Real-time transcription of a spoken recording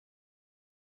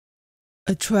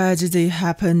A tragedy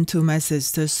happened to my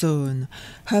sister soon.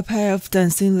 Her pair of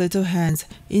dancing little hands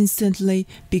instantly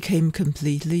became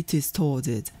completely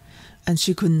distorted, and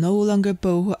she could no longer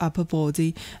bow her upper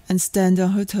body and stand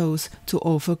on her toes to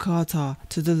offer kata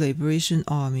to the Liberation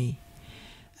Army.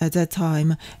 At that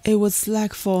time, it was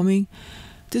slack forming.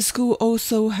 The school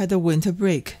also had a winter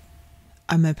break,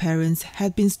 and my parents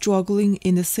had been struggling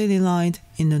in the sailing line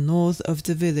in the north of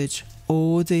the village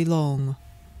all day long.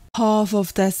 Half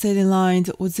of that sailing line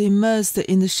was immersed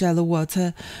in the shallow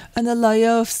water, and a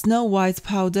layer of snow-white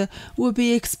powder would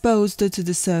be exposed to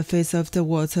the surface of the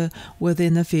water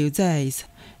within a few days.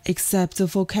 Except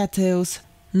for cattails,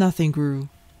 nothing grew.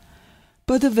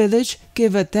 But the village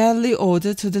gave a deadly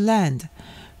order to the land: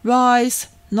 "Rise,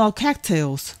 not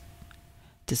cattails."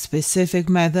 The specific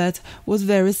method was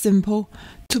very simple: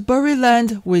 to bury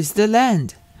land with the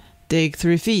land. Dig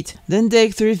 3 feet, then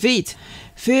dig 3 feet,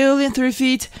 fill in 3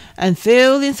 feet, and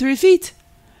fill in 3 feet.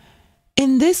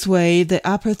 In this way, the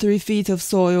upper 3 feet of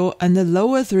soil and the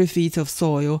lower 3 feet of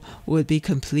soil would be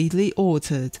completely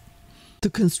altered. The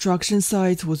construction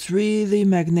site was really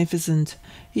magnificent.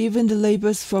 Even the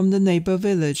labours from the neighbour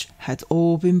village had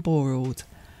all been borrowed.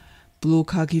 Blue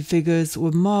khaki figures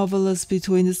were marvellous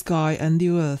between the sky and the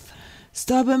earth.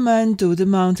 Stubborn men do the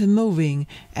mountain moving,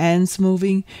 ants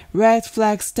moving, red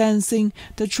flags dancing,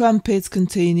 the trumpets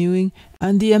continuing,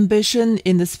 and the ambition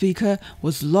in the speaker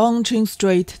was launching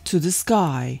straight to the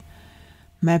sky.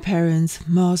 My parents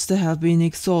must have been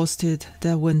exhausted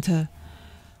that winter.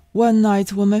 One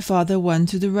night when my father went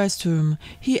to the restroom,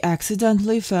 he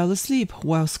accidentally fell asleep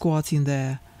while squatting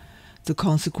there. The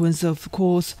consequence, of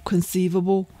course,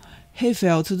 conceivable. He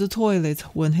fell to the toilet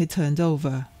when he turned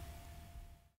over.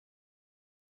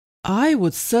 I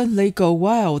would certainly go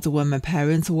wild when my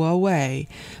parents were away,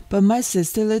 but my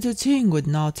sister little Qing would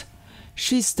not.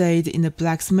 She stayed in the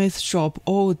blacksmith shop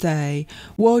all day,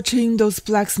 watching those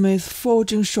blacksmiths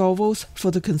forging shovels for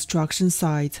the construction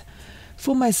site.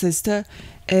 For my sister,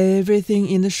 everything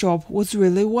in the shop was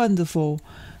really wonderful.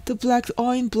 The black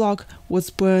iron block was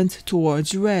burnt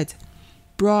towards red,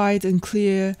 bright and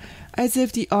clear, as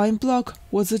if the iron block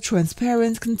was a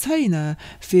transparent container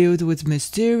filled with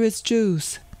mysterious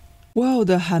juice. While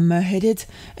the hammer hit it,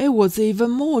 it was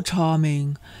even more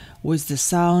charming, with the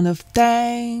sound of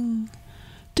dang.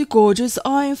 The gorgeous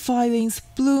iron filings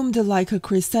bloomed like a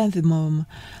chrysanthemum,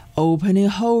 opening a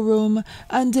whole room,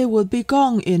 and they would be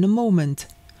gone in a moment.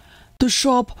 The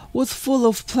shop was full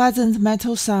of pleasant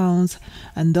metal sounds,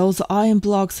 and those iron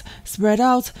blocks spread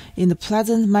out in the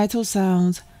pleasant metal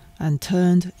sounds and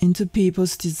turned into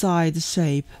people's desired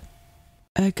shape.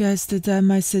 I guessed that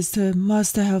my sister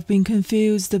must have been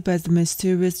confused by the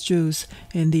mysterious juice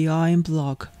in the iron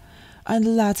block, and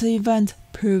the latter event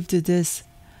proved this.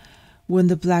 When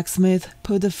the blacksmith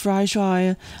put the fresh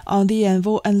iron on the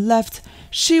anvil and left,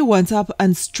 she went up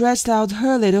and stretched out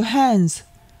her little hands.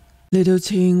 Little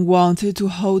Qing wanted to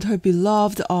hold her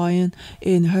beloved iron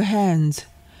in her hands.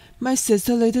 My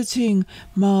sister little Qing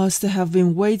must have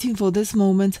been waiting for this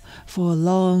moment for a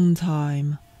long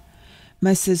time.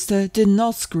 My sister did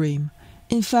not scream.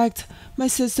 In fact, my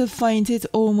sister fainted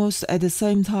almost at the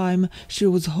same time she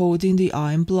was holding the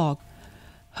iron block.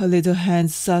 Her little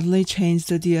hands suddenly changed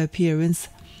their appearance.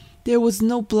 There was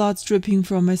no blood dripping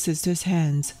from my sister's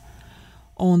hands.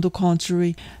 On the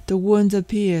contrary, the wound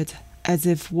appeared as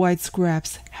if white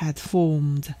scraps had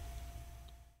formed.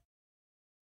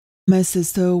 My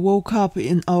sister woke up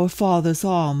in our father's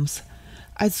arms.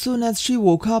 As soon as she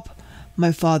woke up,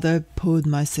 my father put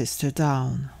my sister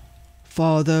down.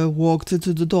 Father walked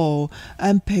to the door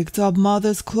and picked up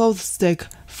mother's clothes stick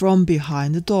from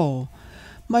behind the door.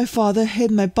 My father hit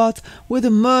my butt with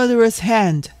a murderous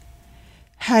hand.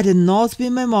 Had it not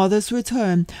been my mother's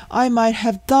return, I might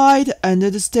have died under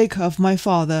the stick of my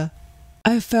father.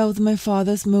 I felt my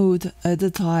father's mood at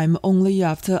the time only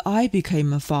after I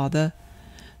became a father.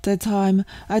 That time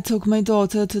I took my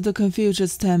daughter to the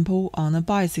Confucius temple on a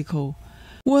bicycle.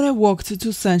 When I walked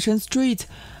to Sanshan Street,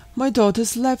 my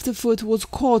daughter's left foot was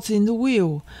caught in the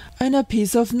wheel, and a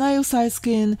piece of nail-sized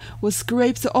skin was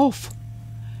scraped off.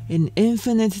 In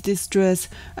infinite distress,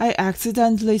 I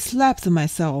accidentally slapped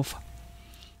myself.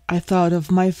 I thought of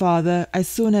my father as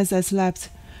soon as I slept.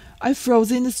 I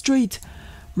froze in the street.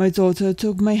 My daughter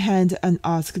took my hand and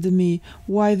asked me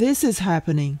why this is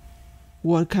happening.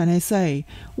 What can I say?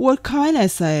 What can I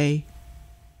say?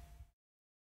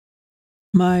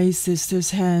 My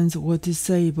sister's hands were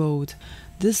disabled.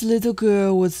 This little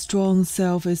girl with strong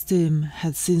self-esteem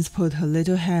had since put her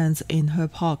little hands in her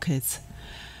pockets,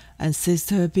 and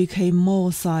sister became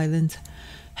more silent.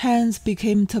 Hands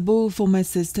became taboo for my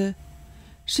sister.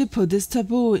 She put this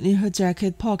taboo in her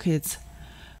jacket pockets.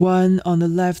 one on the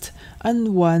left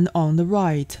and one on the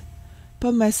right.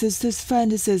 But my sister's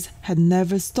fantasies had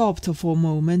never stopped for a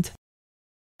moment.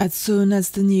 As soon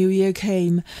as the new year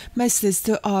came, my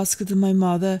sister asked my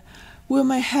mother, "Will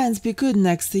my hands be good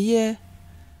next year?"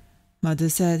 Mother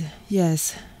said,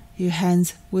 "Yes, your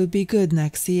hands will be good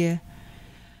next year."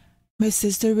 My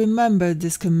sister remembered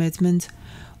this commitment.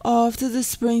 After the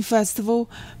Spring Festival,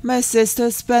 my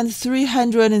sister spent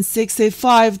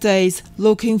 365 days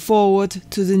looking forward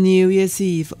to the New Year's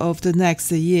Eve of the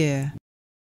next year.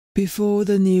 Before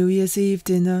the New Year's Eve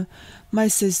dinner, my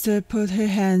sister put her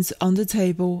hands on the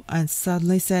table and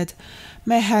suddenly said,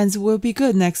 "My hands will be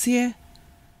good next year."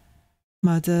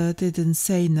 Mother didn't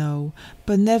say no,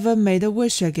 but never made a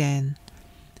wish again.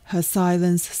 Her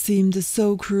silence seemed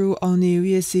so cruel on New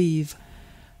Year's Eve,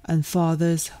 and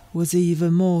Father's was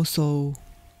even more so.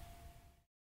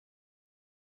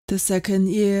 The second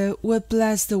year we're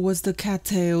blessed was the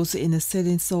cattails in the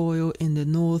seeding soil in the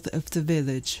north of the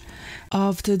village.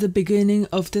 After the beginning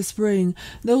of the spring,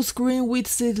 those green wheat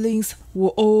seedlings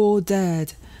were all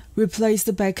dead,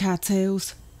 replaced by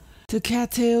cattails. The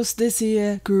cattails this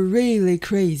year grew really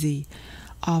crazy.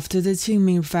 After the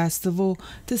Qing festival,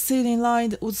 the seeding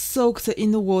line was soaked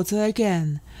in the water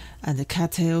again, and the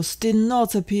cattails did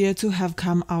not appear to have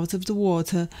come out of the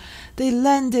water. They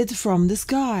landed from the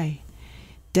sky.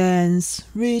 Dense,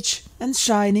 rich, and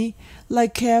shiny,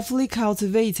 like carefully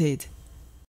cultivated.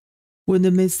 When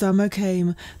the midsummer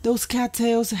came, those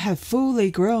cattails had fully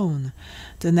grown.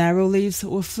 The narrow leaves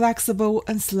were flexible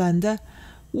and slender,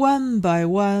 one by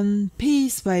one,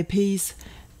 piece by piece,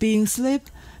 being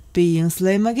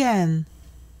slim again.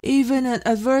 Even an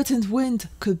advertent wind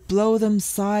could blow them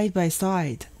side by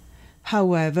side.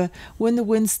 However, when the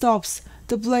wind stops,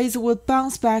 the blades would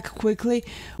bounce back quickly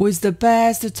with the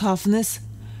best toughness,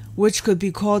 which could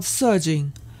be called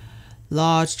surging.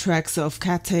 Large tracts of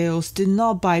cattails did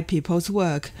not buy people's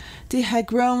work. They had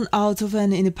grown out of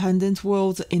an independent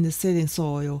world in the seeding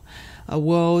soil, a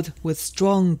world with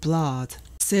strong blood.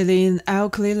 Seeding in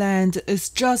alkali land is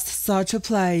just such a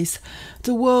place.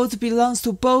 The world belongs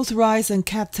to both rice and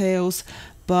cattails,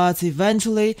 but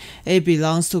eventually it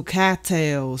belongs to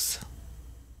cattails.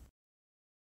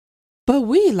 But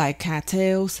we like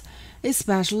cattails,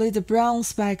 especially the brown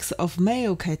specks of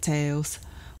male cattails.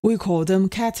 We call them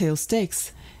cattail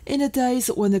sticks. In the days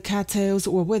when the cattails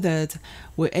were withered,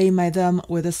 we aimed at them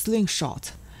with a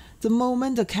slingshot. The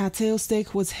moment the cattail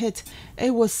stick was hit,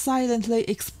 it would silently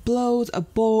explode a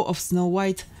ball of snow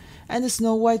white, and the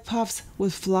snow white puffs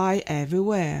would fly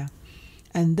everywhere,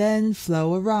 and then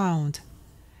flow around.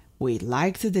 We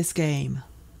liked this game.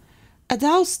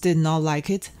 Adults did not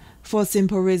like it, for a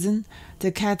simple reason: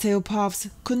 the cattail puffs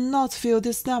could not fill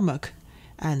the stomach,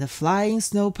 and the flying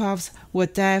snow puffs were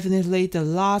definitely the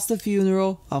last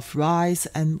funeral of rice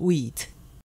and wheat.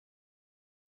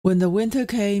 When the winter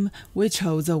came, we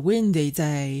chose a windy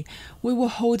day. We were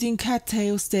holding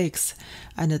cattail sticks,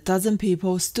 and a dozen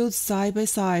people stood side by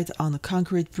side on the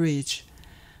concrete bridge.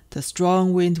 The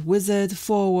strong wind whizzed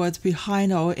forward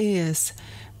behind our ears,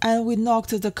 and we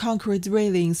knocked the concrete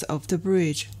railings of the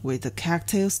bridge with the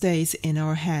cattail stakes in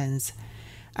our hands,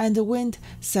 and the wind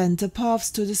sent the puffs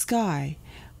to the sky.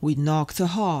 We knocked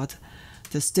hard.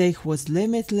 The stake was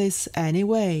limitless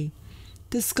anyway.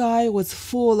 The sky was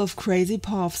full of crazy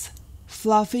puffs,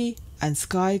 fluffy and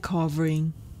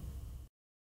sky-covering.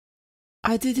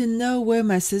 I didn't know where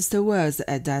my sister was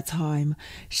at that time.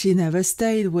 She never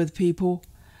stayed with people.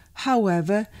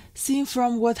 However, seeing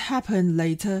from what happened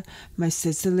later, my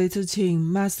sister little Qing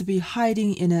must be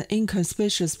hiding in an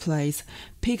inconspicuous place,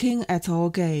 picking at our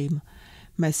game.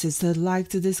 My sister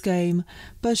liked this game,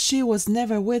 but she was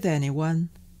never with anyone.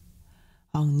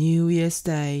 On New Year's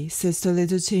Day, Sister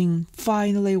Little Qing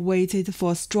finally waited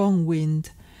for a strong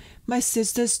wind. My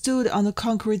sister stood on the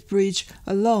concrete bridge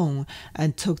alone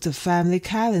and took the family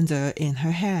calendar in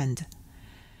her hand.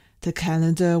 The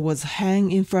calendar was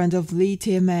hung in front of Li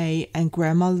Tiamei and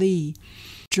Grandma Li,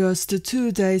 just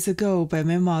 2 days ago by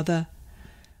my mother.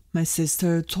 My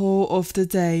sister tore off the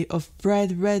day of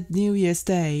bright red New Year's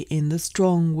Day in the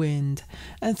strong wind,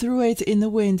 and threw it in the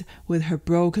wind with her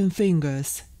broken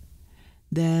fingers.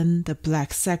 Then the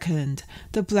black second,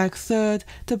 the black third,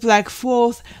 the black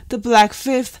fourth, the black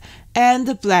fifth, and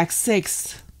the black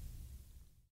sixth.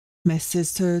 My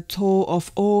sister tore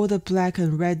off all the black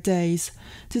and red days.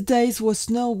 The days were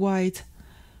snow white,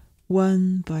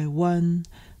 one by one,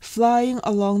 flying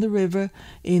along the river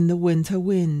in the winter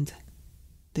wind.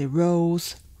 They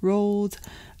rose, rolled,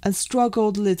 and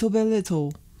struggled little by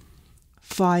little,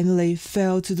 finally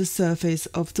fell to the surface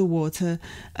of the water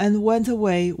and went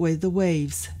away with the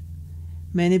waves.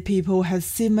 Many people had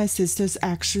seen my sister's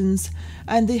actions,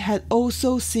 and they had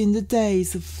also seen the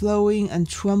days flowing and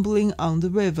trembling on the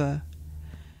river.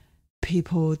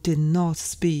 People did not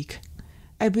speak.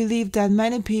 I believe that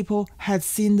many people had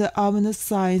seen the ominous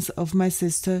signs of my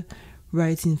sister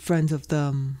right in front of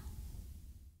them.